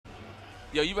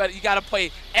Yo, you gotta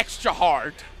play extra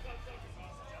hard.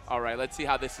 All right, let's see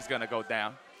how this is gonna go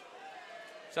down.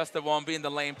 JWong being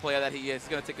the lane player that he is, he's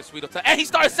gonna take a sweet time. And he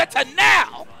started set to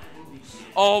now!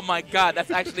 Oh my God,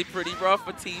 that's actually pretty rough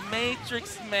for Team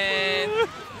Matrix, man.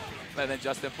 And then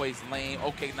Justin plays lane.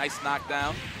 Okay, nice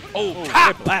knockdown. Oh,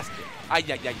 cop! Blasted. Ay.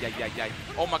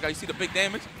 Oh my God, you see the big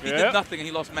damage? He did nothing and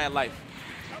he lost mad life.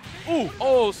 Ooh.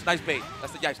 Oh, nice bait.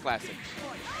 That's the Yikes Classic.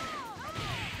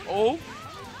 Oh.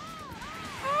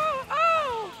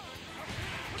 Oh.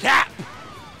 Cap!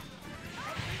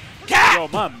 Cap! Yo,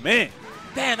 my man.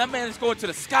 Damn, that man is going to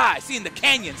the sky, seeing the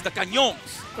canyons, the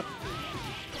cañons.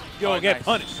 Yo, get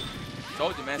punished.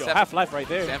 Told you, man. Yo, Half-Life right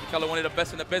there. Sanford Keller, one of the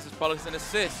best in the business, publics and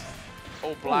assists.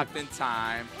 Oh, blocked in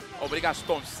time. Oh, but he got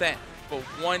Storm sent for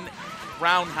one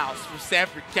roundhouse from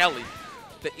Sanford Kelly,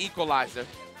 the equalizer.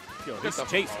 Yo, he's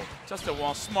chasing.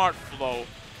 JWong, smart flow.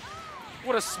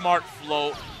 What a smart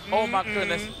flow. Oh, my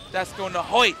goodness. That's going to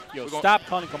Hoyt. Yo, stop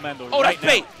calling commando Oh, right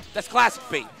that's bait. That's classic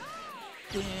bait.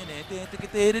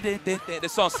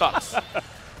 This song sucks.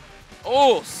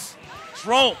 Oh,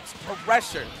 drones,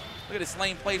 pressure. Look at this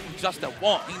lane play from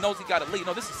JWong. He knows he got a lead.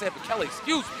 No, this is Sanford Kelly.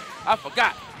 Excuse me. I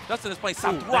forgot. Justin is playing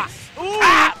Santhrax.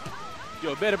 Nice.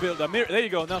 Yo, better build the mirror. There you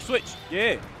go. Now switch.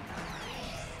 Yeah.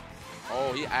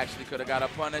 Oh, he actually could have got a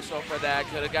punish off of that.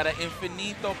 Could have got an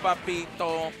infinito,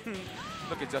 papito.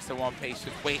 Look at JWong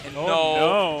patient waiting. Oh,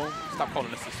 no. Stop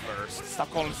calling this first.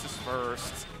 Stop calling this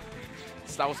first.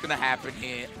 That's not what's going to happen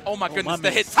here. Oh, my goodness.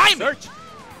 The hit timing. Search.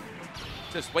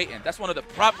 Just waiting. That's one of the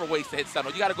proper ways to hit Sano.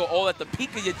 You got to go all at the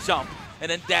peak of your jump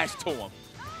and then dash to him.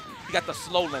 You got the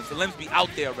slow limbs. The limbs be out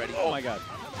there already. Oh, my God.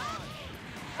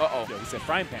 Uh-oh. Yo, he said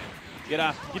frying pan. Get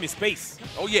out. Give me space.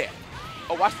 Oh, yeah.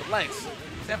 Oh, watch the lengths.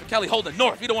 Sanford Kelly holding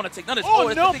north. He don't want to take none of this. Oh,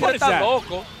 no, punish that.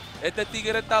 Loco. Este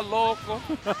tigre está loco.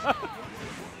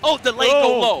 Oh, the lane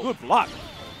go low. Good block.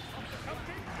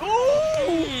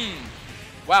 Ooh.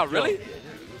 Wow, really? Yo.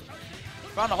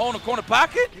 Found a hole in the corner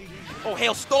pocket? Oh,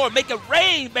 hailstorm, make it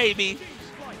rain, baby.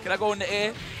 Can I go in the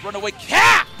air? Run away,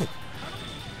 cap!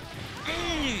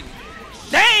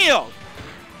 Damn!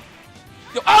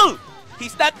 Yo, oh!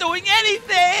 He's not doing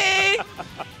anything!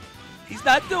 He's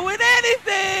not doing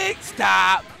anything!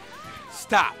 Stop!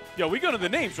 Stop. Yo, we go to the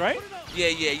names, right?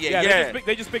 Yeah.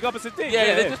 They just pick opposite teams.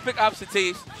 Yeah, they just pick opposite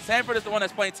teams. Sanford is the one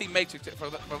that's playing Team Matrix for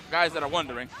guys that are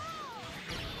wondering.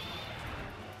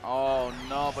 Oh,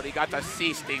 no, but he got the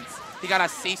C-stinks. He got a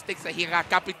C-stinks and he got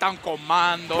Capitan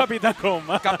Commando. Capitan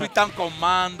Commando. Capitan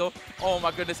Commando. Oh, my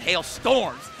goodness,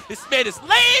 hailstorms. This man is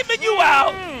laming you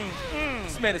out.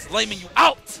 This man is laming you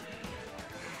out.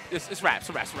 It's rap.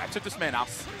 Check this man out.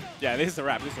 Yeah, this is a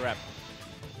wrap.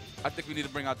 I think we need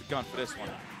to bring out the gun for this one.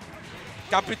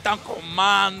 Capitan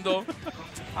Commando.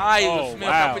 Ay, Dios mío,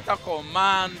 Capitan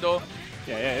Commando.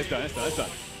 Yeah, it's done. So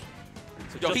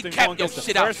yo, he capped your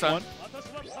shit out, son.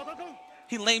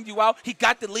 He lamed you out. He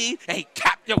got the lead, and he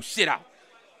capped your shit out.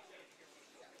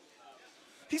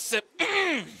 He said,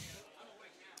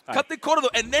 cut the corridor,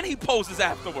 and then he poses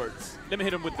afterwards. Let me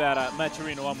hit him with that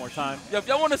Maturino one more time. Yo, if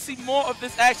y'all want to see more of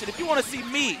this action, if you want to see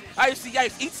me, IFC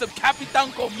Yikes, eat some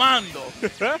Capitan Commando.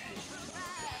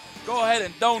 Go ahead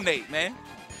and donate, man.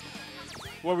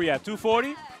 Where we at?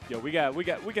 240? Yo, we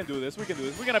can do this.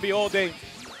 We're gonna be all day.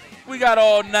 We got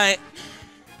all night.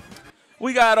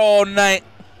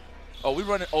 Oh, we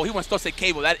running. Oh, he wants to say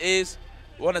cable. That is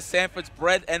one of Sanford's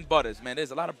bread and butters, man.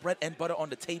 There's a lot of bread and butter on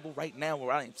the table right now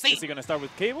where I ain't see. Is he gonna start with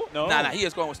Cable? No. Nah. He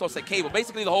is going with Stosek Cable.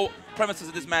 Basically, the whole premises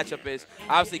of this matchup is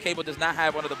obviously Cable does not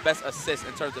have one of the best assists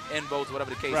in terms of inboats,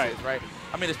 whatever the case is, right?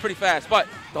 I mean, it's pretty fast, but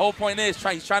the whole point is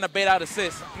he's trying to bait out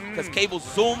assists because Cable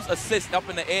zooms assists up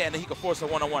in the air and then he can force a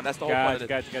one-on-one. That's the whole point of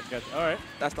this. Gotcha. All right.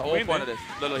 That's the whole point of this.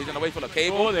 Look, he's gonna wait for the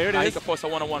Cable. Oh, there it is. He can force a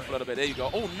one-on-one for a little bit. There you go.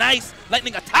 Oh, nice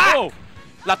lightning attack. Oh.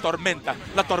 La tormenta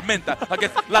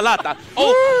against La Lata.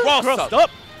 Oh, cross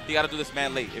up. He got to do this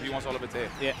man late if he wants all of it there.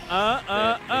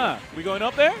 Yeah. We going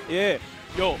up there? Yeah.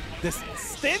 Yo, this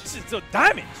extension so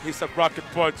damage. He's a rocket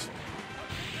punch.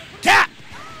 Cat.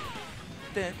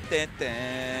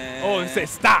 Oh, he said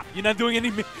stop. You're not doing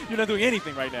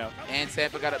anything right now. And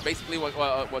Sanford got it. Basically,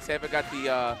 what Sanford got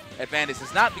the advantage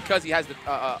is not because he has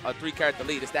a 3-character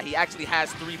lead. It's that he actually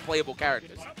has 3 playable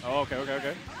characters. Oh, okay.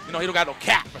 You know, he don't got no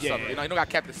cap or something. You know, he don't got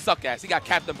Captain Suck-Ass. He got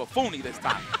Captain Buffooni this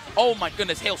time. Oh, my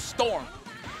goodness. Hailstorm.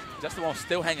 JWong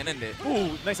still hanging in there.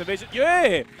 Ooh, nice evasion.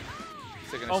 Yeah.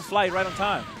 On flight, right on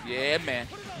time. Yeah, man.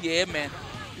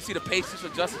 You see the patience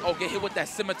for Justin. Oh, get hit with that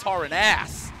scimitar and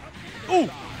ass. Ooh,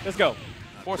 let's go.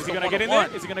 Is he gonna get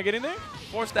in there?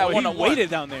 Force that one-on-one. He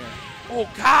waited down there. Oh,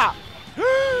 God.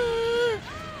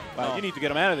 Wow, you need to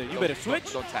get him out of there. You better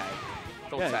switch. Don't tag.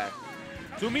 Don't tag.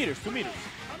 2 meters.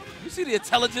 You see the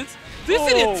intelligence? Do you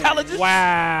see the intelligence?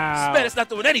 Wow. This man is not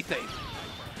doing anything.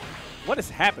 What is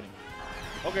happening?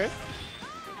 Okay.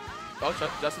 Oh,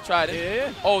 Justin tried it.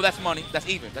 Yeah. Oh, that's money. That's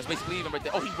even. That's basically even right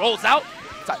there. Oh, he rolls out.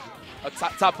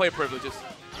 Top player privileges.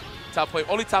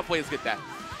 Only top players get that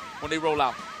when they roll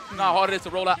out. You know how hard it is to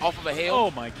roll out off of a hail?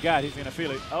 Oh, my God. He's going to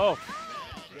feel it. Oh.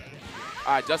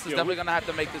 All right, Justin's definitely going to have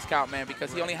to make this count, man,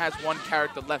 because he only has one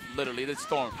character left, literally, this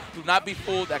Storm. Do not be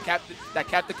fooled that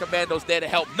Captain Commando's there to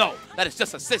help. No, that is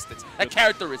just assistance. That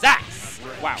character is ass.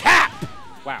 Wow. Cap!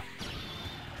 Wow.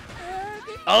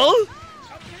 Oh?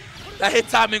 That hit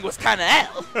timing was kind of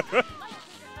L.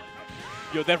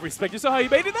 Yo, that respect. You saw how he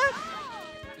baited that?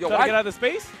 Yo, Trying to get out of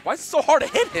space? Why is it so hard to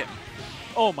hit him?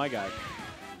 Oh, my God.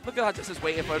 Look at how Justin's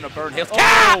waiting for him to burn his.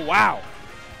 Oh, wow.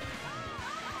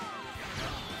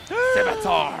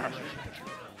 Scimitar.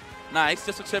 Nice,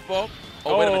 just a chip ball.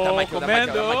 Oh, wait a minute, that might kill, that might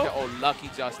kill. Oh, lucky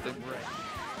Justin.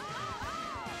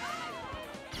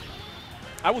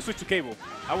 I will switch to cable.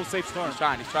 I will save Storm. He's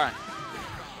trying.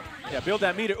 Yeah, build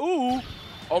that meter. Ooh.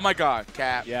 Oh my God,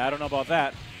 Cap. Yeah, I don't know about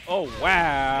that. Oh,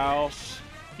 wow.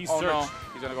 He's searched. No.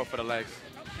 He's going to go for the legs.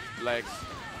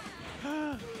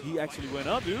 He actually went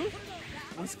up, dude.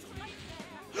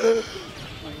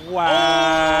 Wow.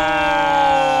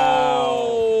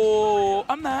 Oh,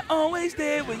 I'm not always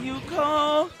there when you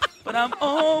call, but I'm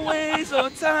always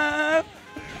on time.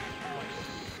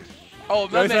 Oh,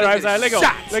 my man,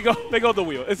 let go the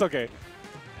wheel. It's okay.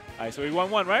 All right, so he won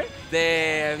one, right?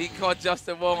 Damn, he caught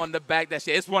Justin Wong on the back. That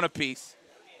shit, it's one apiece.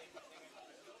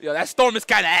 Yo, that Storm is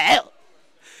kind of hell.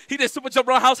 He did super jump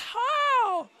around house.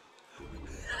 How?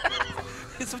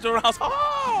 He super jump around house.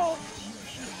 Oh.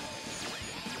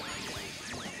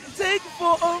 Take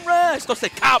for a ride. Esto se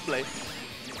cable.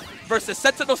 Versus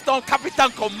Sentinel Storm, Capitán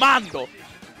Comando.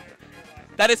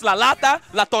 That is La Lata,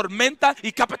 La Tormenta,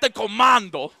 y Capitán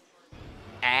Comando.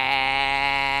 Ow.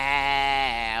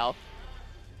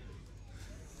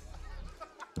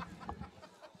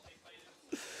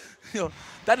 Yo,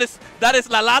 that is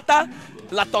La Lata,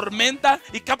 La Tormenta,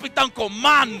 y Capitán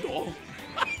Comando.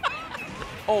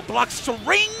 Oh, block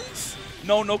strings?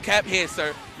 No cap here,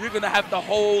 sir. You're going to have to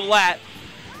hold that.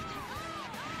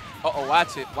 Uh-oh,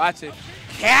 watch it.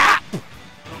 Cap!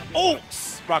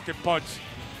 Oops! Rocket punch.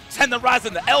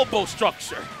 Tenderizing the elbow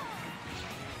structure.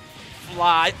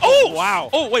 Fly. Oh!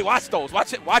 Wow. Oh, wait, watch those.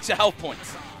 Watch your health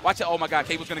points. Watch it. Oh, my God,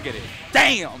 Cable's going to get it.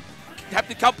 Damn!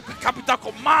 Capitán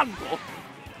Comando.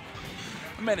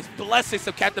 My man is blessing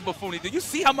some Captain Buffoni. Do you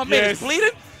see how my man is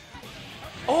bleeding?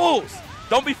 Oh!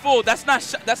 Don't be fooled. That's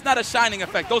not a shining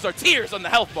effect. Those are tears on the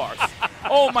health bars.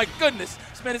 Oh, my goodness.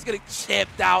 This man is getting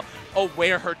chipped out. Oh,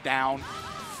 wear her down.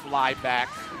 Fly back.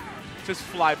 Just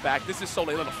fly back. This is so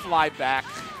late. Little fly back.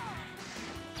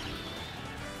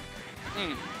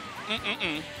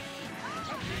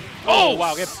 Oh,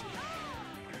 wow.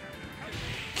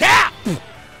 Cap!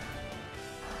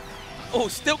 Oh,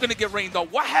 still going to get rained on.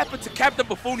 What happened to Captain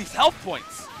Buffoni's health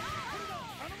points?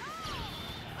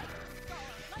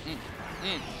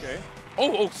 Okay.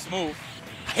 Oh, smooth.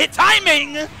 Hit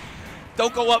timing!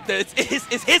 Don't go up there. It's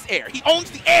his air. He owns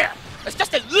the air. That's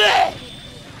just a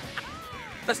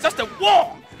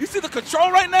Wong. You see the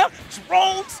control right now?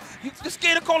 Drones. You just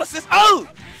get a call assist. Oh,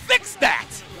 fix that.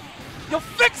 Yo,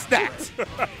 fix that.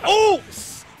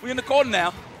 Oops. We in the corner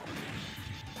now.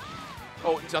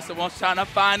 Oh, Justin Wong's trying to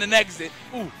find an exit.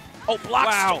 Ooh. Oh,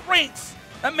 block strings.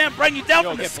 That man bring you down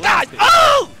from the sky. Blasted.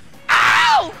 Oh!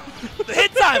 Ow! The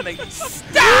hit timing.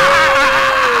 Stop!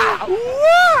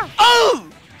 Oh!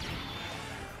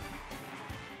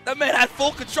 That man had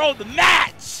full control of the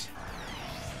match.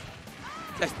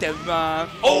 That's the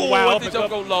oh, wow. What did Joe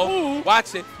go low? Ooh.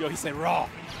 Watch it. Yo, he said raw.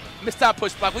 Missed time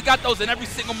push block. We got those in every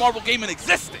single Marvel game in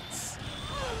existence.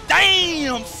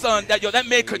 Damn, son. That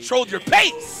man controlled your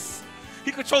pace.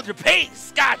 He controlled your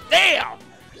pace. God damn.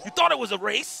 You thought it was a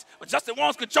race, but Justin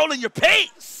Wong's controlling your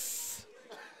pace.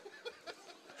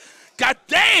 God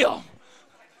damn.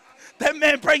 That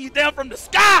man bring you down from the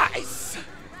skies.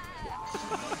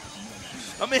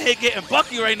 I'm in here getting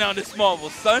Bucky right now in this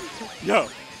Marvel, son. Yo.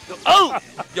 Oh!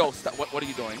 Yo, stop. What are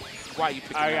you doing? Why are you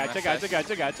picking I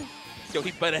got you. Yo,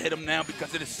 he better hit him now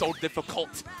because it is so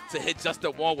difficult to hit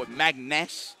Justin Wong with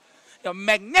Magnesh. Yo,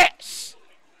 Magnesh!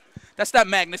 That's not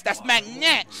Magnus, that's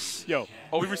Magnesh! Yo.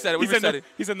 Oh, we reset it,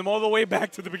 He sent them all the way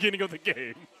back to the beginning of the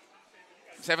game.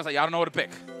 Seven's like, y'all don't know what to pick.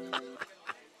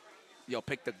 Yo,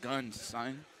 pick the guns,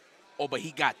 son. Oh, but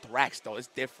he got Thrax, though. It's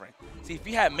different. See, if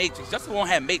he had Matrix, Justin Wong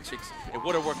had Matrix, it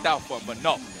would have worked out for him, but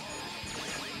no.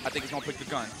 I think he's going to pick the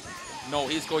gun. No,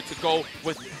 he's going to go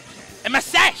with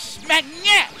Magnesh!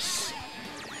 Magnesh!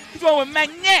 He's going with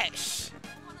Magnesh!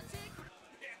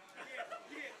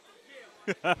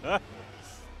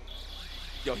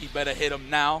 Yo, he better hit him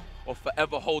now or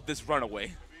forever hold this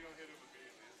runaway.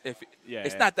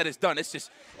 It's not that it's done. It's just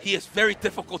he is very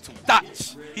difficult to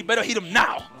dodge. He better hit him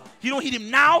now. He don't hit him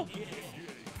now.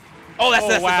 Oh,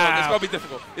 that's wow. It's gonna be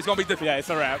difficult. It's gonna be difficult. Yeah, it's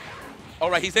a wrap. All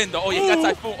right, he's in though. Oh, yeah, he got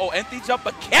Typhoon. Oh, empty jump,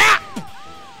 a cap.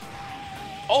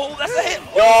 Oh, that's a hit.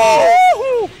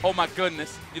 Woo! Oh my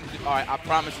goodness. All right, I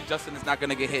promise you, Justin is not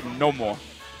gonna get hit no more.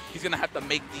 He's gonna have to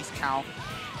make these count.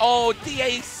 Oh,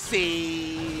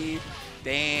 DAC.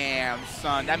 Damn,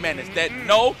 son, that man is dead.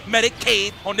 No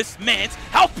Medicaid on this man's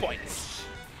health points.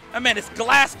 That man is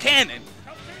glass cannon.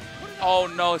 Oh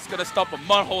no, it's gonna stop a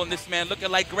mud hole in this man, looking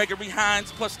like Gregory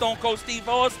Hines plus Stone Cold Steve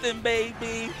Austin,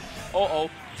 baby. Uh-oh,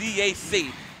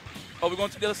 DAC. Oh, we're going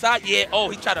to the other side? Yeah, oh,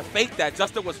 he tried to fake that.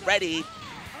 Justin was ready.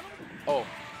 Oh.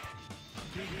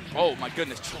 Oh my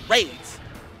goodness, trades.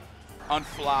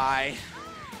 Unfly.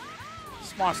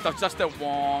 Smart stuff, Justin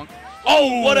Wong.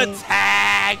 Oh, what a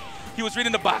tag. He was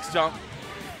reading the box jump.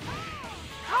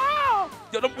 Oh.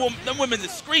 Yo, them women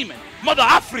is screaming. Mother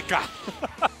Africa.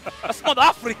 That's Mother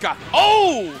Africa.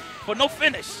 Oh, but no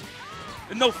finish.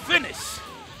 No finish.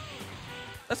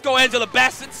 Let's go, Angela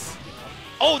Bassett's.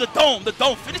 Oh, the dome.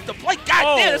 Finish the play.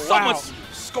 God damn, there's so much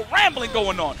scrambling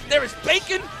going on. There is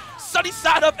bacon, sunny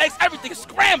side up eggs, everything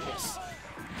scrambles.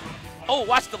 Oh,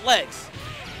 watch the legs.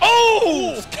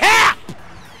 Oh, cap.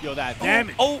 Yo, that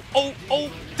damage.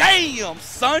 Oh, damn,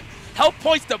 son. Health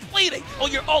points depleting. Oh,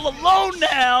 you're all alone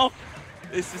now.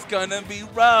 This is gonna be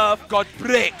rough. God,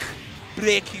 break.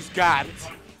 Break, he's got it.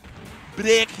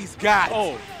 Break, he's got it.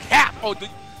 Oh. Cap. Oh,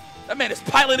 that man is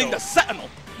piloting the Sentinel.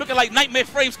 Looking like Nightmare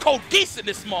Frames Code Geese in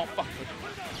this motherfucker.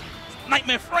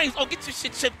 Nightmare Frames. Oh, get your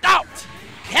shit shipped out.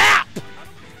 Cap.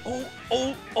 Oh.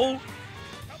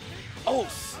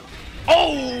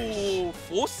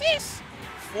 Forces?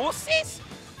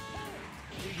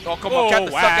 Oh, come on,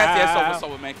 Captain Suck. It's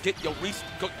over, man. Get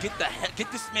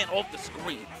this man off the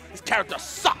screen. This character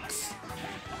sucks.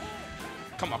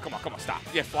 Come on, stop.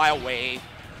 Yeah, fly away.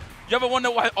 You ever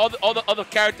wonder why all the other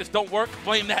characters don't work?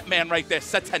 Blame that man right there.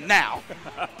 Set to now.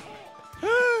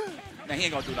 Man, he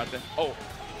ain't gonna do nothing. Oh,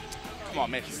 come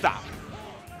on, man, stop.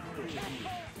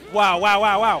 Wow.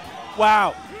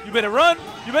 You better run.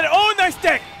 Oh, nice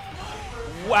deck.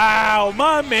 Wow,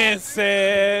 my man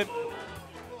said.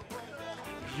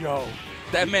 Yo.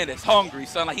 That man is hungry,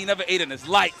 son. Like he never ate in his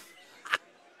life.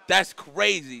 That's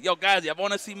crazy. Yo, guys, if you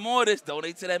want to see more of this,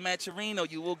 donate to that Maturino.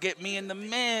 You will get me in the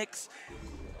mix.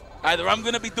 Either I'm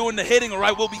going to be doing the hitting or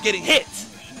I will be getting hit.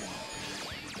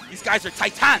 These guys are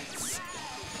titans.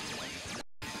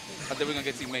 I think we're going to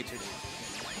get Team Matrix.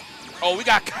 Oh, we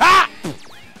got Cop.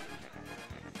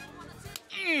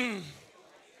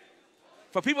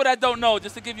 For people that don't know,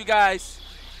 just to give you guys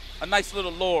a nice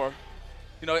little lore,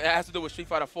 you know, it has to do with Street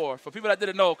Fighter 4. For people that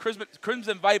didn't know,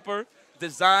 Crimson Viper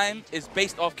design is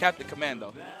based off Captain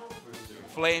Commando.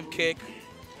 Flame kick,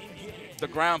 the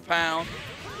ground pound.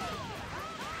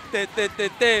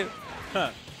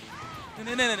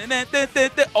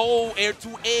 Oh, air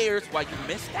to airs. Why, you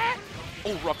missed that?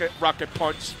 Oh, rocket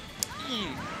punch.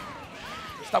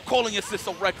 Stop calling your sis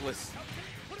so reckless.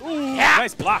 Ooh, yeah.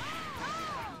 Nice block.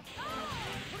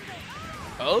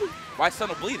 Oh, why is Son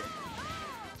bleeding?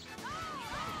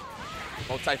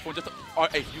 Oh, Typhoon,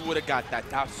 if you would have got that,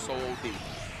 that's so deep.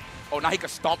 Oh, now he can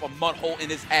stomp a mud hole in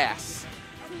his ass.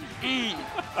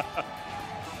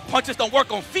 Punches don't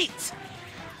work on feet.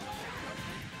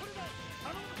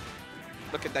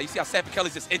 Look at that. You see how Sanford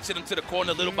Kelly's just inching him to the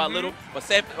corner little by little? But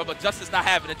Justin's not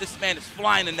having it. This man is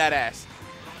flying in that ass.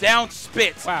 Down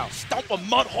spits. Wow. Stomp a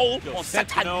mud hole on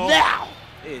Sentinel now.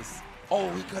 Oh,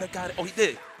 he could have got it. Oh, he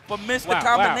did. But missed the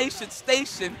combination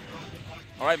station.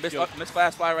 All right, missed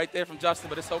fast fly right there from Justin,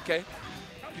 but it's okay.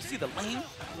 You see the lane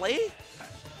play?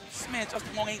 This man,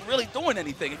 Justin Wong, ain't really doing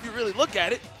anything if you really look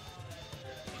at it.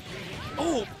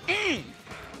 Oh, You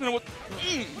know what?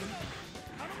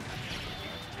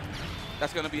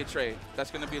 That's going to be a trade.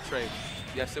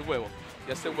 Yes, it will.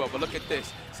 But look at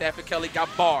this. Sanford Kelly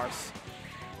got bars.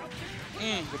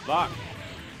 Good block.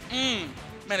 Man,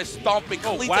 it's stomping.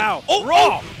 Oh, wow.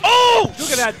 Oh!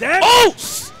 Look at that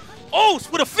damage. Oh,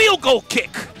 with a field goal kick.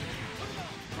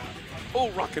 Oh,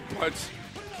 rocket punch.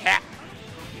 Cap.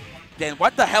 Then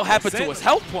what the hell happened to his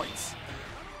health points?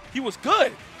 He was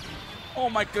good. Oh,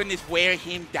 my goodness. Wear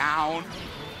him down.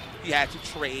 He had to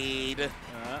trade.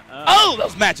 Oh, that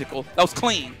was magical. That was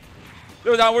clean.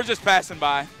 We're just passing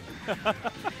by.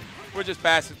 We're just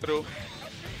passing through.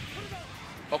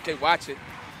 Okay, watch it.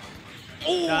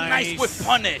 Oh, nice whip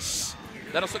punish.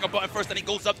 Let him swing a button first, then he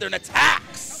goes up there and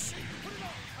attacks.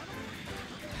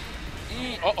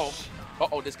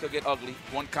 Uh-oh, this could get ugly.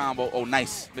 One combo. Oh,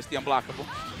 nice. Missed the unblockable.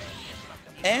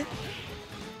 And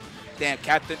damn,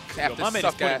 Captain My man is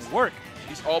suck ass. putting work.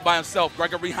 He's all by himself.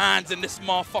 Gregory Hines in this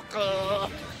motherfucker.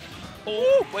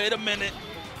 Oh, wait a minute.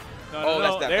 No,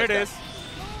 that's that. There that's it that. is.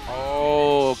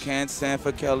 Oh, can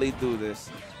Sanford Kelly do this?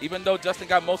 Even though Justin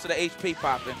got most of the HP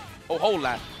popping. Oh, whole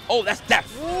lot. Oh, that's death.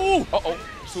 Ooh. Uh-oh,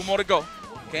 2 more to go.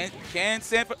 Can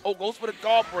Sanford, oh, goes for the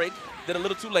guard break. Did a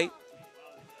little too late.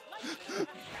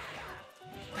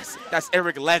 That's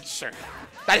Eric Ledger.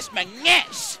 That is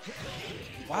Magnesh.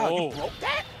 Wow, you broke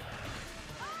that?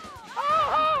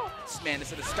 Oh, this man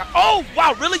is in the sky. Oh,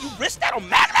 wow, really? You risked that on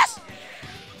Magnus?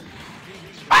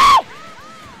 Oh!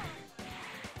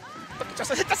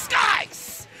 Just hit the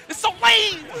skies. It's so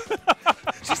lame.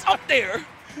 She's up there.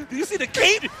 Do you see the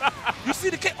cape? You see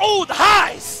the cape? Oh, the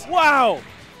highs. Wow.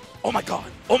 Oh, my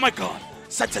God. Oh, my God.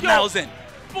 Sentinel's in.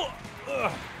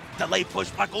 Delay push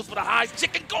by goes for the highs.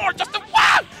 Chicken guard. Justin.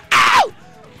 Wow. Ow!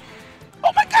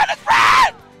 Oh, my God. It's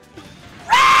red.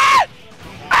 Red.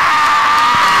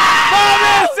 Oh,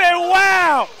 man said,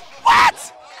 wow.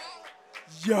 What?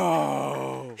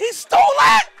 Yo. He stole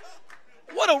it?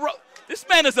 What a this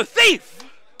man is a thief.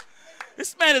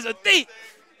 This man is a thief.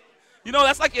 You know,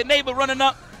 that's like your neighbor running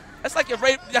up. That's like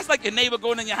your neighbor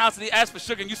going in your house and he asks for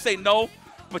sugar and you say no,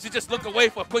 but you just look away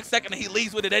for a quick second and he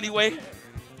leaves with it anyway.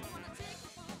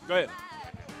 Go ahead.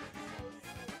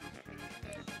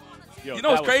 Yo, you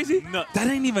know what's crazy? Nuts. That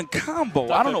ain't even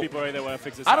combo. I don't know. People right there want to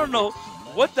fix this. I don't know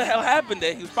what the hell happened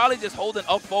there. He was probably just holding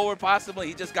up forward possibly.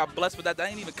 He just got blessed with that. That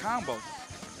ain't even combo.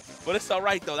 But it's all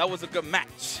right, though. That was a good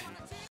match.